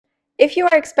If you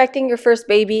are expecting your first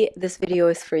baby, this video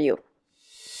is for you.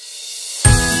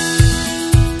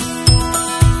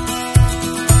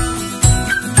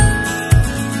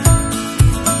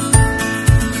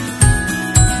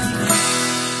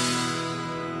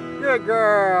 Good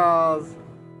girls!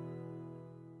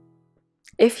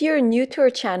 If you're new to our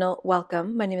channel,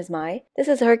 welcome. My name is Mai. This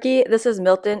is Herky, this is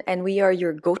Milton, and we are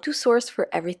your go-to source for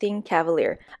everything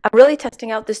Cavalier. I'm really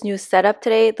testing out this new setup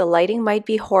today. The lighting might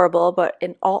be horrible, but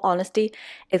in all honesty,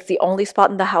 it's the only spot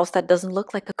in the house that doesn't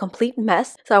look like a complete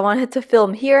mess. So I wanted to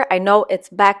film here. I know it's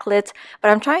backlit,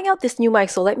 but I'm trying out this new mic,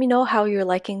 so let me know how you're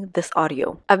liking this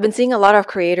audio. I've been seeing a lot of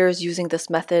creators using this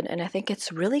method, and I think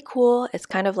it's really cool. It's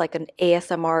kind of like an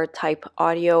ASMR type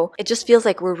audio. It just feels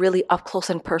like we're really up close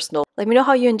and personal. Let me know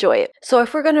how you enjoy it. So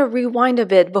if we're gonna rewind a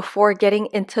bit before getting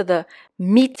into the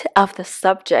meat of the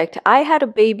subject, I had a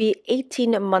baby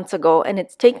 18 months ago, and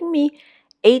it's taken me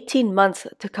 18 months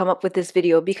to come up with this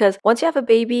video because once you have a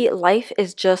baby, life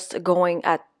is just going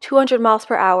at 200 miles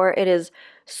per hour. It is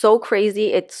so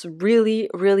crazy. It's really,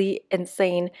 really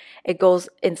insane. It goes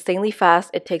insanely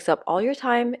fast. It takes up all your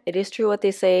time. It is true what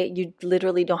they say. You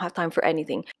literally don't have time for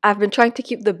anything. I've been trying to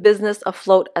keep the business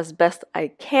afloat as best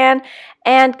I can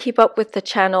and keep up with the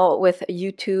channel with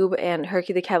YouTube and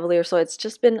Herky the Cavalier. So it's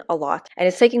just been a lot. And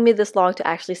it's taking me this long to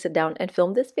actually sit down and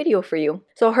film this video for you.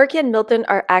 So Herky and Milton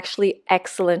are actually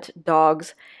excellent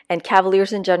dogs, and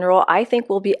Cavaliers in general, I think,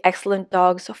 will be excellent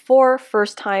dogs for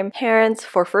first-time parents,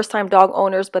 for first-time dog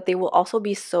owners, but they will also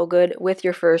be so good with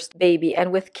your first baby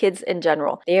and with kids in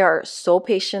general. They are so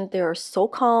patient, they are so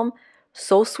calm,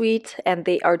 so sweet, and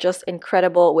they are just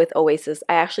incredible with Oasis.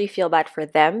 I actually feel bad for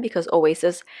them because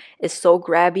Oasis is so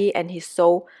grabby and he's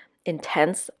so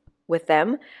intense with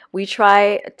them. We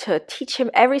try to teach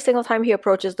him every single time he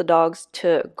approaches the dogs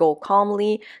to go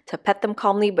calmly, to pet them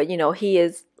calmly, but you know, he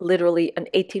is literally an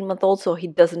 18-month-old, so he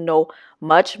doesn't know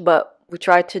much, but we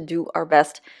try to do our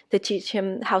best to teach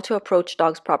him how to approach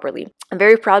dogs properly. I'm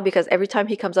very proud because every time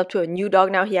he comes up to a new dog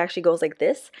now, he actually goes like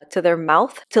this to their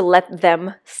mouth to let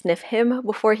them sniff him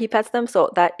before he pets them. So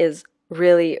that is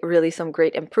really some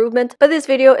great improvement. But this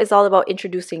video is all about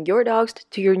introducing your dogs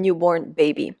to your newborn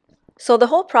baby. So the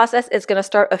whole process is going to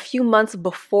start a few months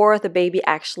before the baby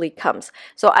actually comes.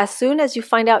 So as soon as you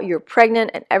find out you're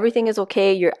pregnant and everything is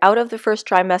okay, you're out of the first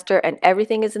trimester and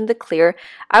everything is in the clear,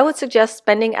 I would suggest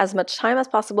spending as much time as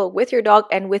possible with your dog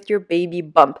and with your baby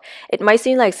bump. It might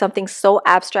seem like something so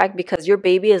abstract because your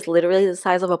baby is literally the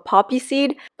size of a poppy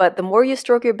seed, but the more you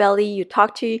stroke your belly, you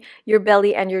talk to your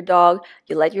belly and your dog,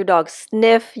 you let your dog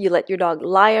sniff, you let your dog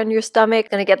lie on your stomach,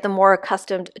 it's going to get them more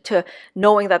accustomed to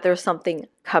knowing that there's something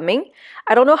coming.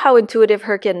 I don't know how intuitive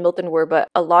Herky and Milton were, but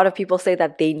a lot of people say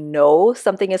that they know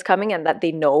something is coming and that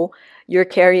they know you're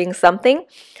carrying something.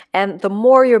 And the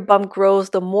more your bump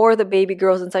grows, the more the baby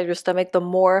grows inside your stomach, the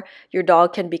more your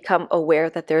dog can become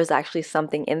aware that there is actually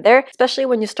something in there. Especially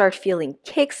when you start feeling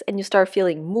kicks and you start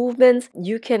feeling movements,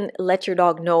 you can let your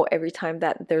dog know every time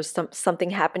that there's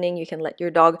something happening. You can let your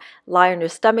dog lie on your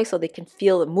stomach so they can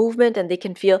feel the movement and they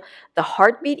can feel the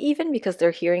heartbeat even because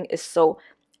their hearing is so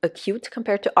acute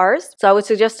compared to ours. So I would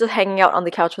suggest just hanging out on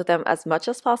the couch with them as much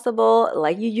as possible,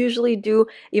 like you usually do,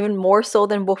 even more so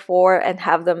than before, and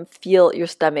have them feel your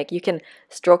stomach. You can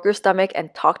stroke your stomach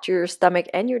and talk to your stomach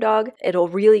and your dog. It'll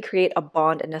really create a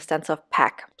bond and a sense of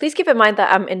pack. Please keep in mind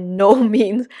that I'm in no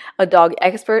means a dog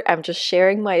expert. I'm just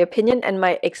sharing my opinion and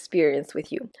my experience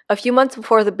with you. A few months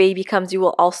before the baby comes, you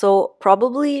will also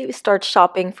probably start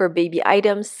shopping for baby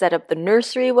items, set up the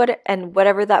nursery, and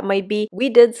whatever that might be. We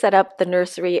did set up the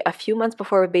nursery a few months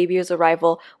before a baby's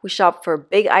arrival. We shopped for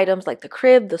big items like the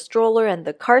crib, the stroller, and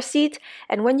the car seat.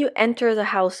 And when you enter the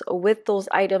house with those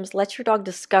items, let your dog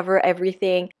discover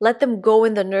everything. Let them go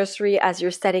in the nursery as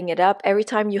you're setting it up. Every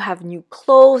time you have new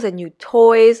clothes and new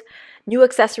toys, new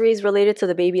accessories related to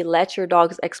the baby, let your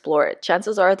dogs explore it.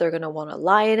 Chances are they're going to want to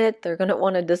lie in it, they're going to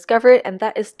want to discover it, and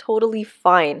that is totally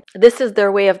fine. This is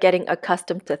their way of getting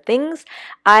accustomed to things.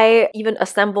 I even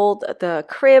assembled the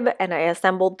crib and I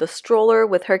assembled the stroller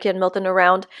with Herky and Milton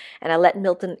around, and I let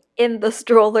Milton in the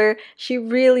stroller. She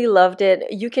really loved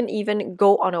it. You can even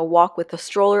go on a walk with the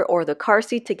stroller or the car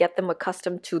seat to get them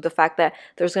accustomed to the fact that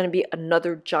there's going to be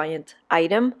another giant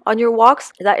item on your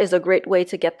walks. That is a great way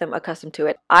to get them accustomed to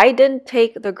it. I didn't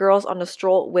take the girls on a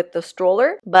stroll with the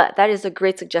stroller, but that is a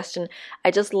great suggestion.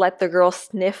 I just let the girls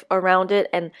sniff around it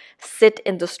and sit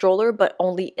in the stroller, but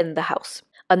only in the house.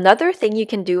 Another thing you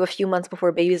can do a few months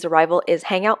before baby's arrival is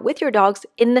hang out with your dogs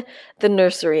in the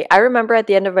nursery. I remember at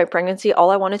the end of my pregnancy, all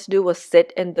I wanted to do was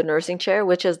sit in the nursing chair,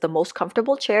 which is the most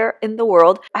comfortable chair in the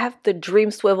world. I have the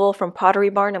Dream Swivel from Pottery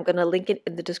Barn. I'm going to link it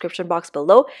in the description box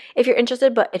below if you're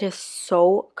interested, but it is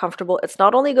so comfortable. It's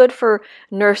not only good for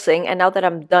nursing, and now that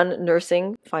I'm done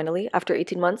nursing, finally, after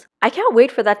 18 months, I can't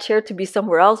wait for that chair to be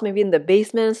somewhere else, maybe in the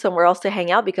basement, somewhere else to hang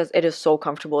out, because it is so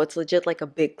comfortable. It's legit like a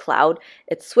big cloud.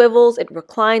 It swivels, it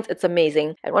reclines, it's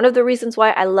amazing. And one of the reasons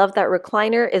why I love that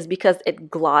recliner is because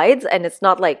it glides and it's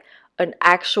not like an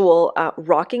actual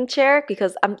rocking chair,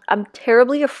 because I'm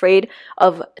terribly afraid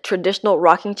of traditional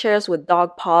rocking chairs with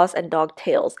dog paws and dog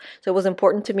tails. So it was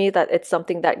important to me that it's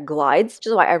something that glides, which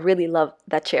is why I really love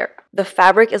that chair. The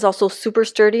fabric is also super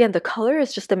sturdy and the color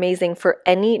is just amazing for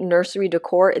any nursery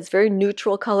decor. It's very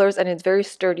neutral colors and it's very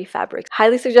sturdy fabric.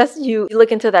 Highly suggest you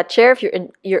look into that chair if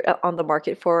you're on the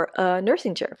market for a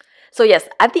nursing chair. So yes,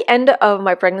 at the end of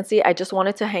my pregnancy, I just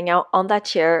wanted to hang out on that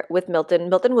chair with Milton.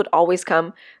 Milton would always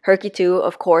come. Herky too,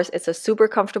 of course. It's a super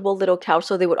comfortable little couch,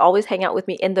 so they would always hang out with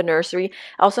me in the nursery.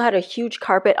 I also had a huge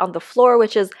carpet on the floor,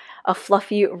 which is a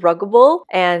fluffy ruggable,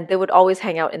 and they would always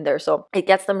hang out in there. So it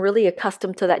gets them really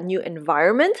accustomed to that new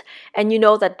environment. And you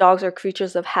know that dogs are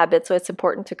creatures of habit, so it's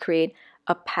important to create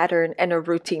a pattern and a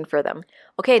routine for them.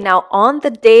 Okay, now on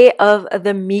the day of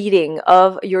the meeting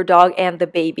of your dog and the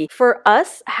baby, for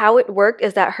us, how it worked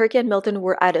is that Herky and Milton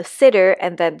were at a sitter,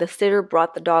 and then the sitter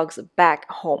brought the dogs back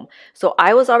home. So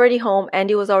I was already home,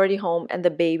 Andy was already home, and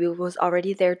the baby was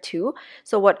already there too.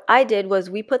 So what I did was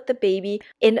we put the baby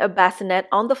in a bassinet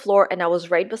on the floor, and I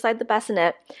was right beside the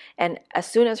bassinet. And as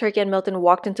soon as Herky and Milton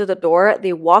walked into the door,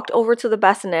 they walked over to the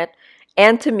bassinet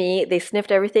and to me. They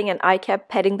sniffed everything, and I kept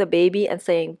petting the baby and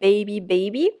saying, baby,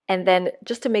 baby. And then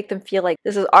just to make them feel like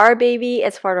this is our baby,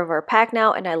 it's part of our pack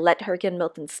now, and I let Herky and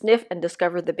Milton sniff and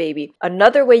discover the baby.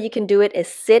 Another way you can do it is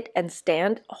sit and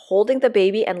stand holding the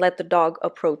baby and let the dog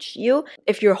approach you.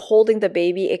 If you're holding the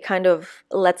baby, it kind of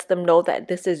lets them know that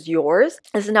this is yours.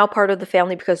 This is now part of the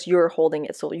family because you're holding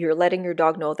it. So you're letting your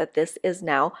dog know that this is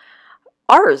now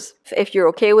ours. If you're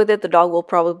okay with it, the dog will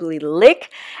probably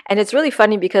lick. And it's really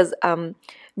funny because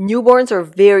newborns are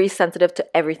very sensitive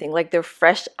to everything. Like, they're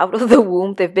fresh out of the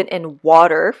womb. They've been in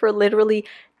water for literally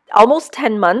almost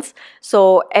 10 months,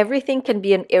 so everything can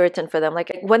be an irritant for them.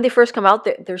 Like, when they first come out,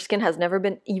 their skin has never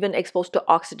been even exposed to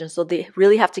oxygen, so they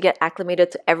really have to get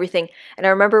acclimated to everything. And I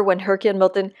remember when Herky and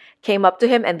Milton came up to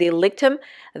him and they licked him,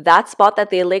 that spot that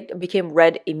they licked became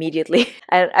red immediately.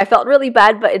 And I felt really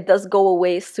bad, but it does go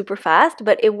away super fast.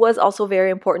 But it was also very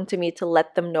important to me to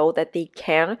let them know that they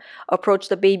can approach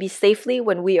the baby safely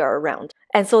when we are around.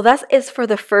 And so that is for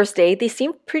the first day. They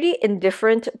seemed pretty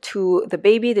indifferent to the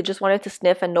baby. They just wanted to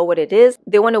sniff and know what it is.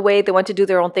 They went away. They went to do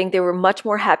their own thing. They were much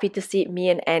more happy to see me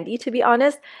and Andy, to be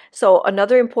honest. So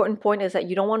another important point is that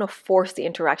you don't want to force the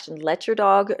interaction. Let your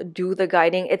dog do the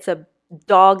guiding. It's a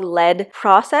dog-led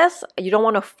process. You don't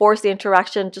want to force the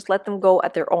interaction. Just let them go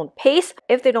at their own pace.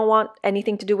 If they don't want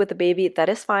anything to do with the baby, that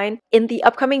is fine. In the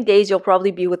upcoming days, you'll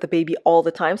probably be with the baby all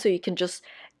the time, so you can just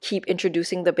keep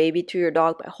introducing the baby to your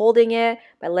dog by holding it,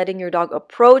 by letting your dog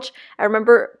approach. I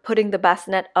remember putting the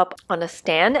bassinet up on a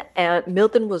stand, and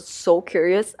Milton was so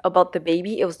curious about the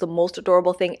baby. It was the most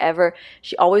adorable thing ever.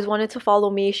 She always wanted to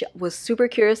follow me. She was super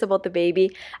curious about the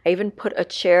baby. I even put a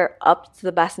chair up to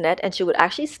the bassinet, and she would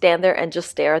actually stand there and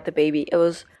just stare at the baby. It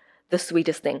was the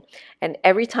sweetest thing. And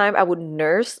every time I would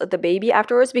nurse the baby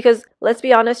afterwards, because let's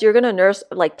be honest, you're gonna nurse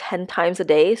like 10 times a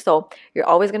day, so you're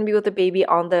always gonna be with the baby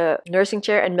on the nursing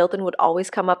chair. And Milton would always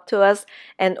come up to us,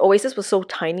 and Oasis was so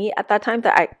tiny at that time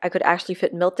that I could actually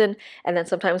fit Milton, and then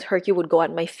sometimes Herky would go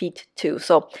at my feet too.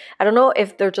 So I don't know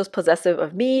if they're just possessive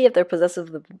of me, if they're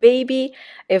possessive of the baby,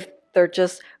 if they're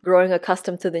just growing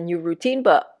accustomed to the new routine,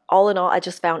 but all in all, I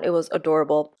just found it was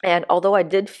adorable. And although I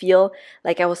did feel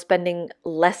like I was spending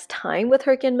less time with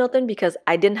Herky and Milton because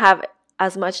I didn't have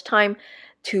as much time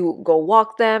to go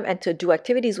walk them and to do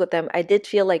activities with them, I did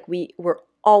feel like we were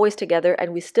always together,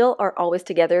 and we still are always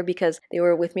together because they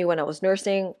were with me when I was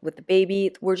nursing with the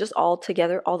baby. We're just all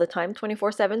together all the time,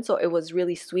 24/7. So it was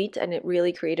really sweet, and it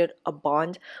really created a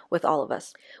bond with all of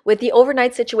us. With the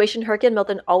overnight situation, Herky and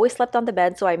Milton always slept on the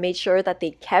bed, so I made sure that they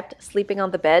kept sleeping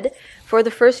on the bed. For the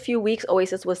first few weeks,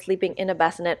 Oasis was sleeping in a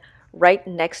bassinet right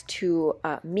next to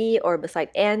me or beside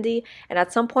Andy. And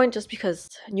at some point, just because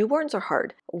newborns are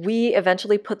hard, we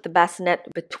eventually put the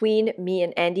bassinet between me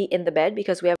and Andy in the bed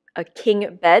because we have a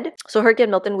king bed. So Herky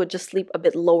and Milton would just sleep a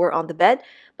bit lower on the bed,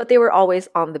 but they were always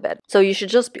on the bed. So you should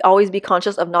just always be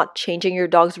conscious of not changing your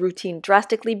dog's routine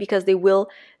drastically, because they will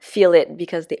feel it,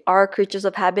 because they are creatures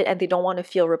of habit and they don't want to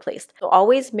feel replaced. So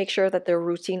always make sure that their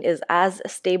routine is as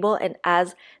stable and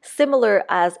as similar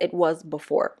as it was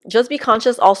before. Just be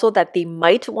conscious also that they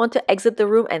might want to exit the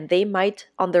room and they might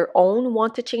on their own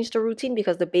want to change the routine,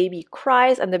 because the baby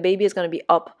cries and the baby is going to be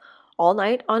up all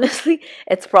night. Honestly,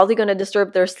 it's probably going to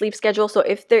disturb their sleep schedule. So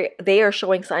if they are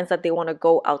showing signs that they want to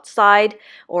go outside,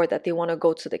 or that they want to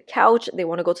go to the couch, they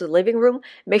want to go to the living room,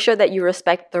 make sure that you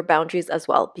respect their boundaries as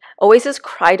well. Oasis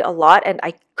cried a lot, and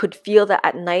I could feel that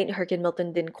at night Herky and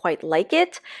Milton didn't quite like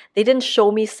it. They didn't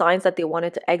show me signs that they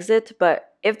wanted to exit, but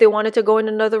if they wanted to go in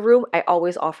another room, I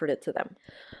always offered it to them.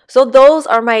 So those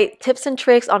are my tips and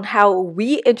tricks on how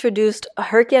we introduced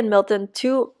Herky and Milton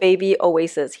to baby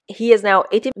Oasis. He is now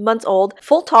 18 months old,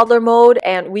 full toddler mode,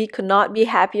 and we could not be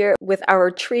happier with our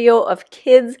trio of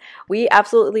kids. We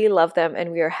absolutely love them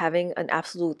and we are having an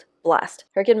absolute blast.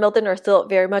 Herky and Milton are still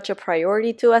very much a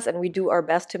priority to us, and we do our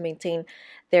best to maintain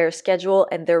their schedule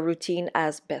and their routine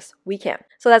as best we can.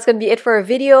 So that's going to be it for our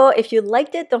video. If you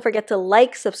liked it, don't forget to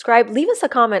like, subscribe, leave us a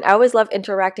comment. I always love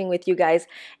interacting with you guys.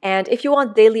 And if you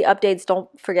want daily updates, don't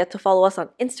forget to follow us on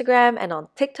Instagram and on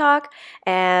TikTok.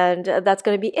 And that's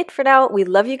going to be it for now. We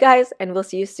love you guys and we'll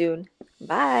see you soon.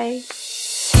 Bye.